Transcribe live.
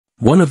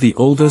One of the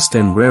oldest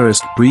and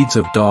rarest breeds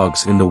of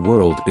dogs in the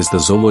world is the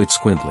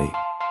Xoloitzcuintli.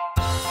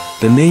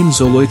 The name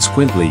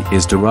Xoloitzcuintli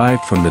is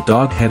derived from the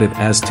dog-headed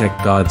Aztec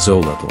god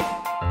Xolotl.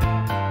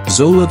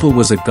 Xolotl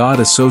was a god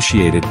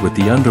associated with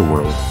the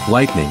underworld,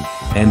 lightning,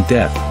 and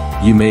death.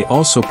 You may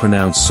also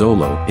pronounce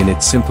Xolo in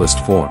its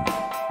simplest form.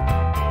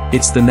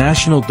 It's the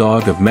national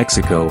dog of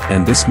Mexico,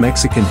 and this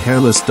Mexican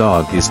hairless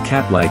dog is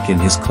cat-like in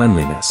his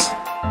cleanliness.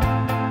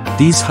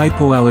 These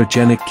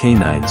hypoallergenic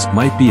canines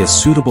might be a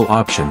suitable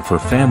option for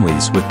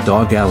families with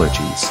dog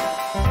allergies.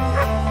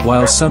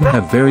 While some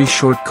have very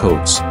short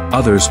coats,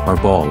 others are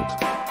bald.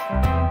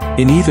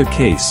 In either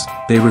case,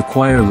 they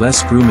require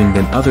less grooming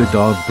than other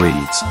dog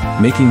breeds,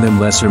 making them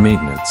lesser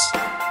maintenance.